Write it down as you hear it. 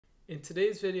In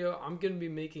today's video, I'm going to be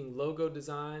making logo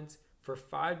designs for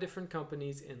 5 different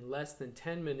companies in less than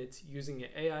 10 minutes using an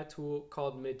AI tool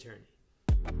called Midjourney.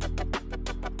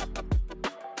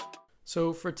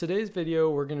 So for today's video,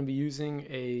 we're going to be using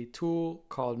a tool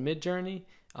called Midjourney.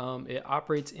 It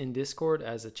operates in Discord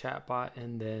as a chatbot,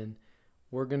 and then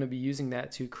we're going to be using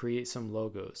that to create some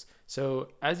logos. So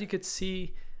as you could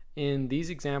see in these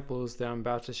examples that I'm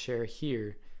about to share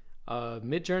here,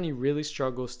 Midjourney really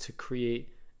struggles to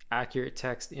create accurate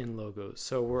text in logos.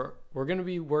 So we're going to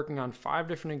be working on 5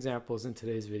 different examples in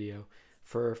today's video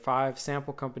for 5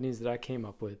 sample companies that I came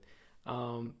up with.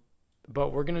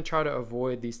 But we're going to try to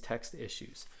avoid these text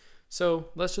issues.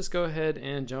 So let's just go ahead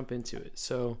and jump into it.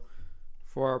 So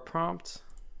for our prompt,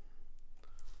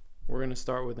 we're going to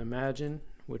start with imagine,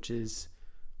 which is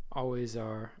always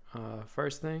our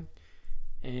first thing.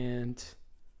 And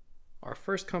our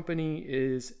first company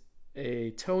is a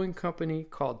towing company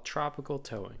called Tropical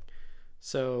Towing.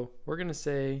 So we're going to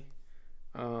say,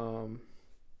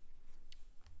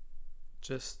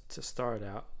 just to start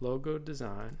out, logo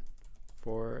design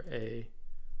for a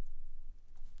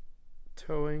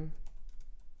towing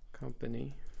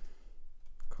company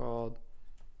called,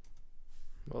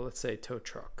 well, let's say tow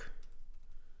truck.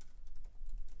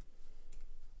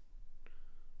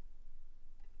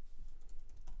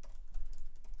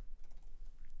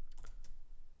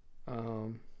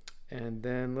 And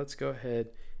then let's go ahead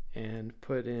and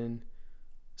put in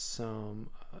some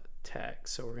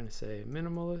tags. So we're going to say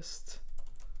minimalist,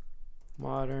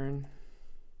 modern,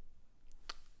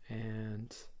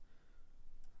 and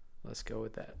let's go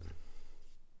with that.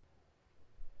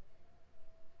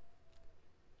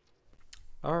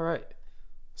 All right,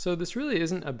 so this really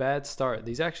isn't a bad start.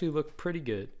 These actually look pretty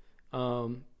good.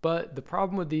 But the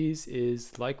problem with these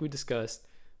is, like we discussed,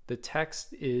 the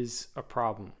text is a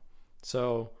problem.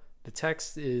 So the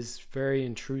text is very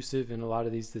intrusive in a lot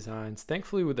of these designs.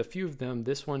 Thankfully, with a few of them,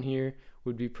 this one here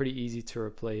would be pretty easy to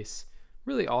replace.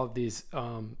 Really, all of these,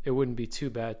 it wouldn't be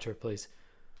too bad to replace.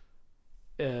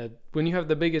 When you have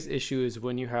the biggest issue is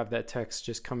when you have that text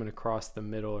just coming across the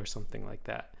middle or something like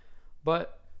that.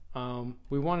 But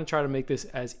we want to try to make this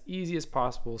as easy as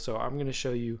possible. So I'm going to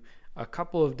show you a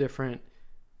couple of different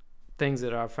things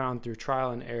that I've found through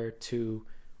trial and error to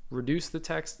reduce the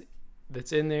text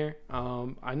that's in there.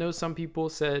 I know some people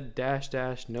said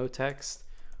 -- no text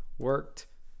worked.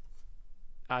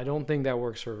 I don't think that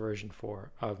works for version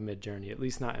 4 of Midjourney, at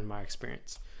least not in my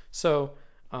experience. So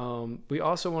we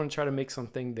also want to try to make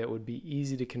something that would be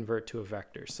easy to convert to a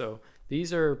vector. So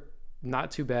these are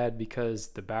not too bad because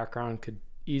the background could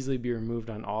easily be removed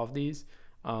on all of these.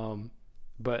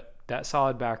 But that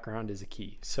solid background is a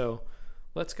key. So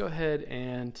let's go ahead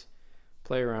and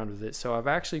play around with it. So I've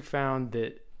actually found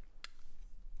that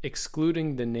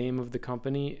excluding the name of the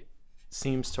company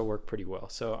seems to work pretty well.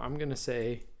 So I'm going to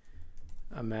say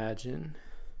imagine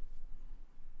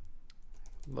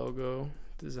logo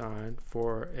design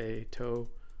for a tow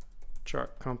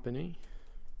truck company,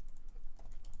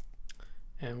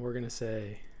 and we're going to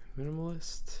say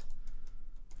minimalist,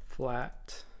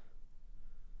 flat,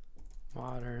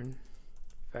 modern,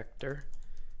 vector,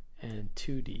 and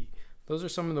 2D. Those are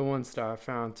some of the ones that I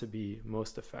found to be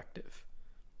most effective.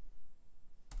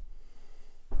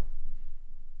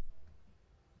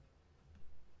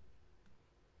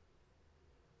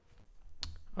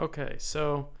 Okay,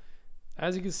 so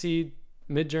as you can see,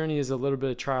 Midjourney is a little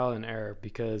bit of trial and error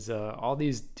because all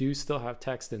these do still have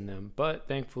text in them, but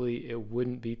thankfully it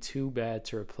wouldn't be too bad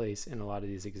to replace in a lot of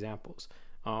these examples.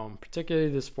 Particularly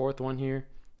this 4th one here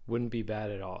wouldn't be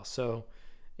bad at all. So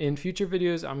in future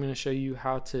videos, I'm going to show you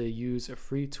how to use a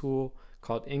free tool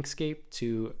called Inkscape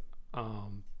to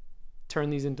turn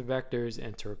these into vectors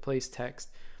and to replace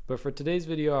text. But for today's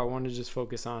video, I want to just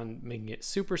focus on making it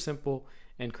super simple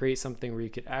and create something where you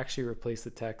could actually replace the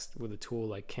text with a tool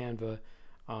like Canva,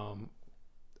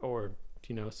 or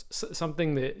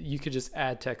something that you could just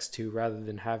add text to rather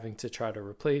than having to try to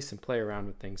replace and play around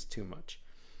with things too much.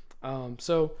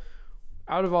 So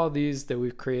out of all these that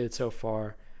we've created so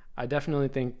far, I definitely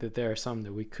think that there are some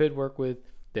that we could work with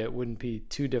that wouldn't be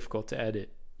too difficult to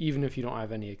edit, even if you don't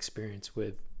have any experience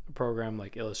with a program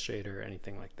like Illustrator or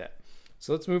anything like that.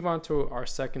 So let's move on to our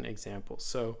second example.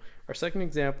 So our second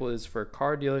example is for a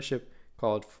car dealership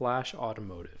called Flash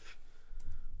Automotive.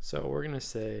 So we're going to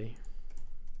say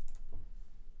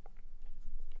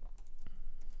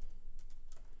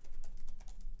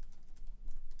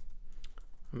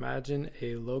imagine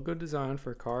a logo design for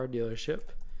a car dealership,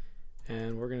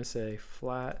 and we're going to say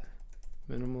flat,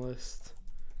 minimalist,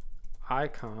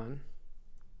 icon,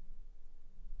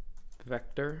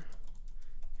 vector,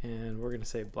 and we're going to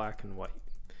say black and white.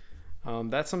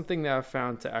 That's something that I've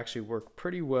found to actually work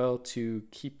pretty well to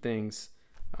keep things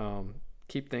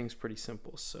pretty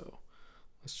simple. So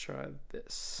let's try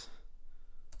this.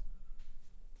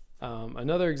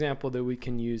 Another example that we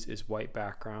can use is white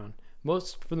background.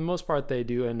 For the most part, they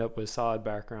do end up with solid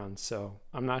backgrounds, so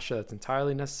I'm not sure that's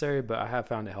entirely necessary, but I have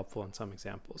found it helpful in some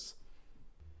examples.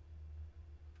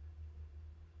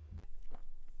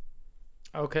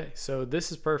 Okay, so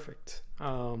this is perfect.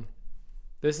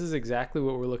 This is exactly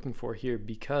what we're looking for here,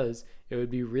 because it would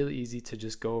be really easy to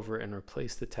just go over and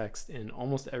replace the text in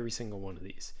almost every single one of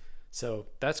these. So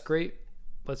that's great.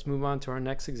 Let's move on to our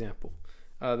next example.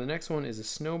 The next one is a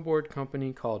snowboard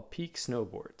company called Peak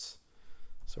Snowboards.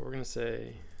 So we're going to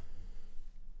say,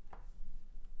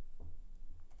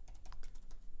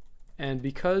 and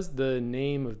because the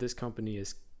name of this company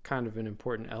is kind of an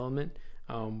important element,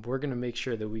 we're going to make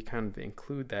sure that we kind of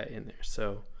include that in there.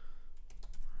 So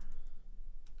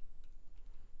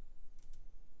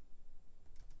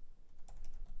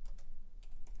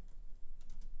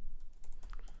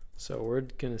we're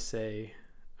going to say,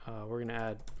 we're going to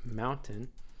add mountain,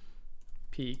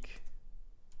 peak,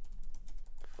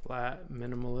 flat,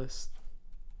 minimalist,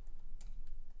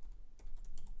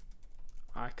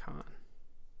 icon.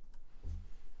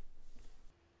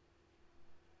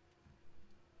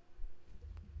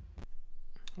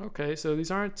 Okay, so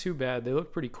these aren't too bad. They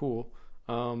look pretty cool,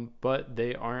 but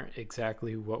they aren't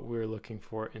exactly what we're looking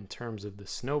for in terms of the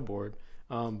snowboard.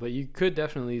 But you could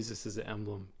definitely use this as an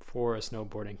emblem for a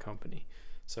snowboarding company.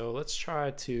 So let's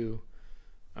try to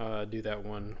do that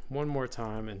one more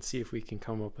time and see if we can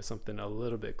come up with something a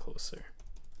little bit closer.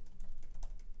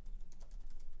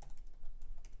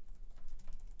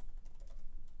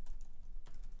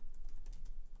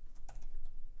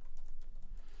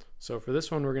 So for this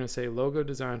one, we're going to say logo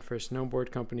design for a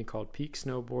snowboard company called Peak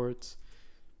Snowboards.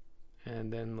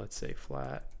 And then let's say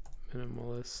flat,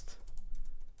 minimalist,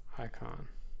 icon.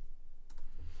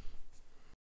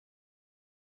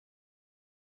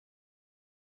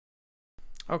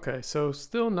 Okay, so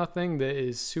still nothing that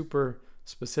is super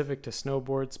specific to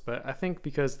snowboards, but I think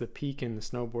because the peak and the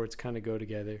snowboards kind of go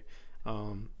together,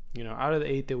 you know, out of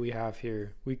the 8 that we have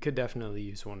here, we could definitely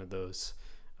use one of those.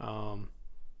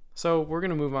 So we're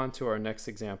going to move on to our next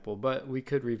example, but we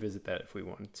could revisit that if we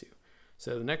wanted to.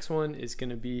 So the next one is going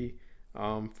to be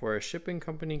for a shipping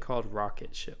company called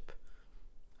Rocket Ship.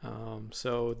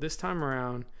 So this time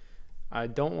around, I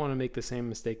don't want to make the same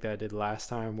mistake that I did last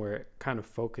time where it kind of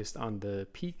focused on the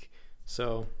peak.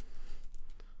 So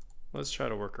let's try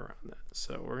to work around that.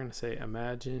 So we're going to say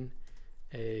imagine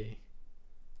a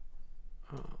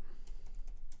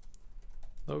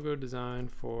logo design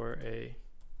for a,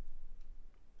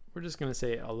 we're just going to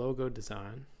say a logo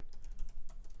design,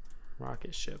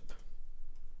 rocket ship.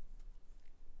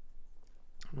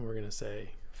 And we're going to say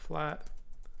flat,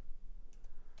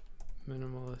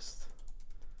 minimalist,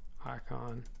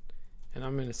 icon, and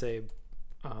I'm going to say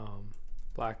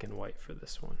black and white for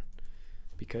this one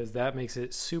because that makes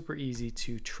it super easy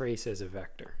to trace as a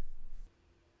vector.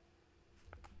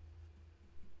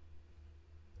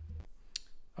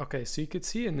 Okay, so you could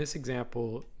see in this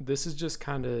example, this is just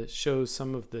kind of shows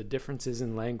some of the differences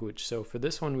in language. So for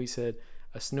this one, we said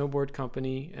a snowboard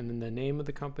company and then the name of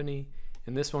the company.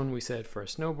 And this one we said for a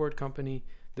snowboard company.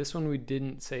 This one we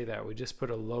didn't say that, we just put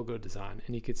a logo design.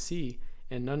 And you could see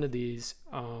in none of these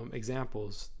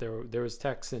examples, there was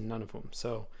text in none of them.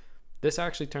 So this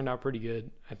actually turned out pretty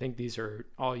good. I think these are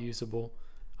all usable.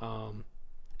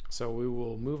 So we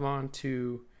will move on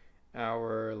to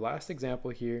our last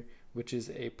example here, which is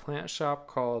a plant shop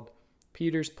called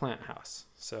Peter's Plant House.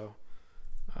 So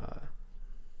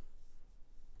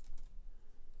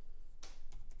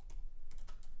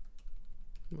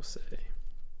we'll say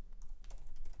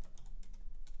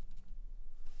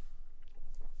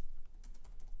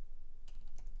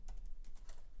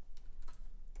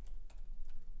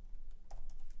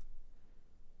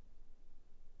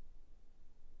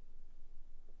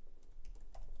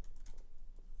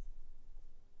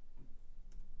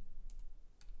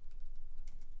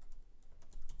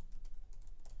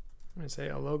I'm going to say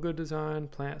a logo design,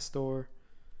 plant store,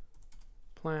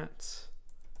 plants.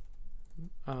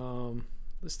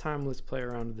 This time let's play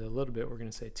around with it a little bit. We're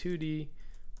going to say 2D,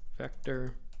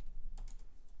 vector,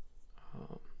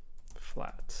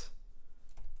 flat,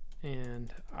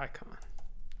 and icon.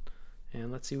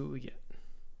 And let's see what we get.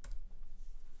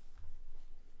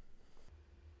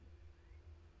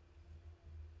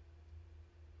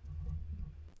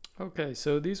 Okay,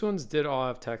 so these ones did all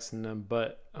have text in them,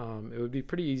 but it would be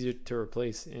pretty easy to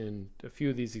replace in a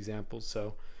few of these examples,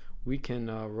 so we can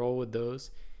roll with those.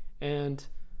 And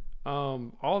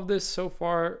all of this so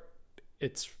far,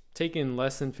 it's taken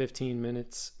less than 15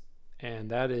 minutes, and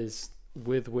that is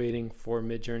with waiting for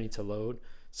Midjourney to load.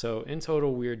 So in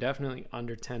total, we are definitely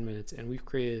under 10 minutes, and we've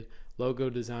created logo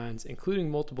designs,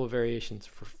 including multiple variations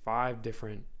for 5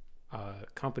 different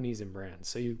companies and brands.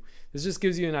 So this just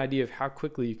gives you an idea of how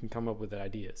quickly you can come up with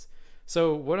ideas.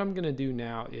 So what I'm going to do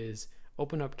now is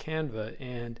open up Canva,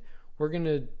 and we're going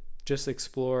to just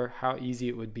explore how easy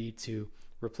it would be to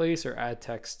replace or add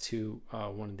text to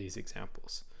one of these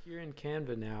examples. Here in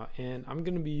Canva now, and I'm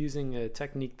going to be using a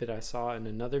technique that I saw in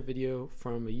another video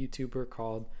from a YouTuber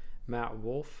called Matt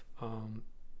Wolf,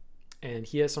 and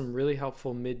he has some really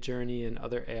helpful Midjourney and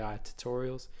other AI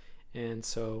tutorials, and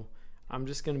so I'm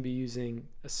just going to be using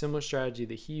a similar strategy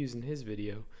that he used in his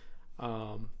video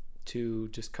to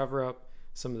just cover up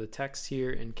some of the text here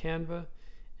in Canva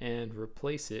and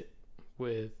replace it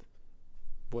with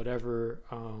whatever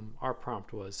our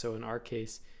prompt was. So in our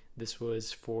case, this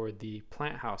was for the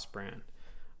Plant House brand.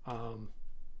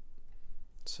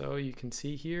 So you can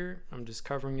see here, I'm just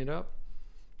covering it up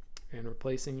and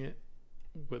replacing it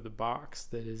with a box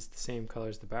that is the same color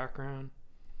as the background.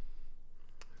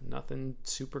 Nothing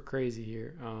super crazy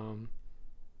here.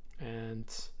 And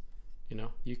you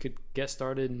know, you could get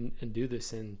started and do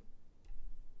this in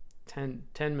 10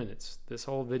 minutes. This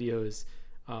whole video is,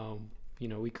 you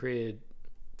know, we created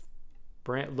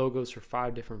brand logos for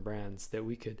 5 different brands that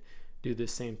we could do the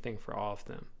same thing for all of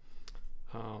them.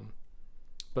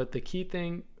 But the key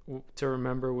thing to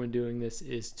remember when doing this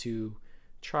is to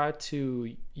try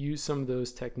to use some of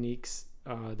those techniques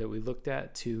that we looked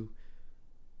at to,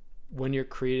 when you're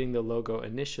creating the logo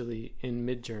initially in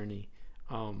Midjourney,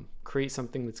 create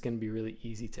something that's going to be really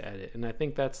easy to edit. And I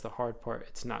think that's the hard part.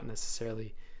 It's not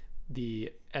necessarily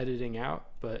the editing out,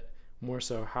 but more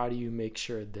so how do you make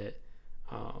sure that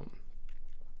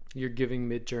you're giving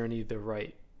Midjourney the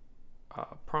right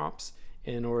prompts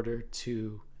in order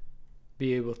to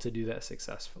be able to do that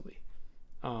successfully,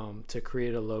 to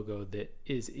create a logo that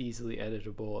is easily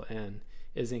editable and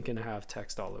isn't going to have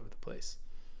text all over the place.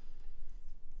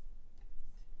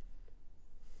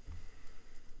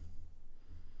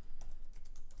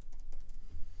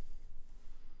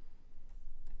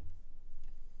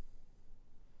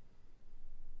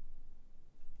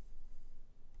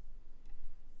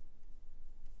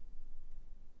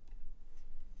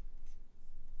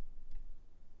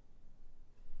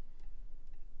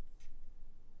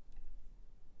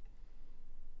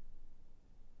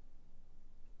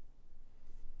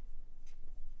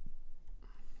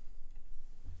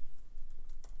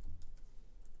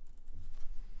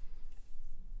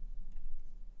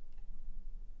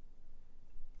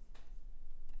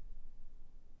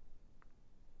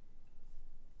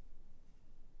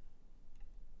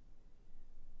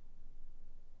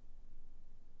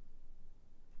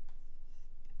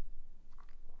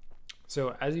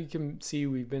 So as you can see,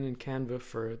 we've been in Canva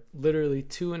for literally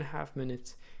 2.5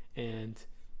 minutes, and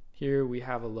here we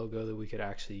have a logo that we could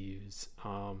actually use,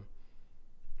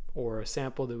 or a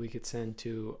sample that we could send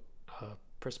to a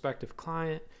prospective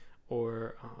client,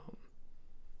 or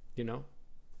you know,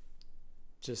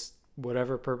 just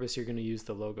whatever purpose you're going to use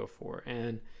the logo for.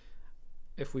 And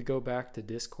if we go back to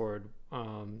Discord,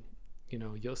 you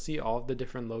know, you'll see all of the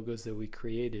different logos that we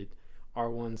created are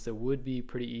ones that would be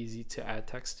pretty easy to add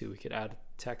text to. We could add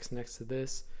text next to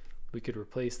this. We could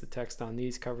replace the text on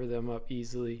these, cover them up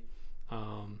easily.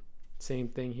 Same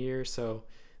thing here. So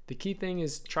the key thing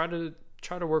is try to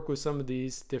work with some of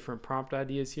these different prompt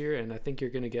ideas here, and I think you're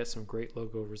going to get some great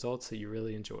logo results that you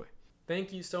really enjoy.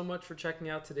 Thank you so much for checking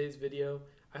out today's video.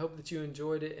 I hope that you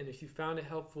enjoyed it, and if you found it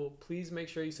helpful, please make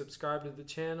sure you subscribe to the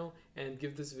channel and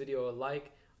give this video a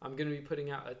like. I'm going to be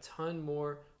putting out a ton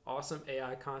more awesome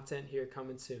AI content here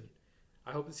coming soon.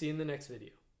 I hope to see you in the next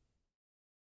video.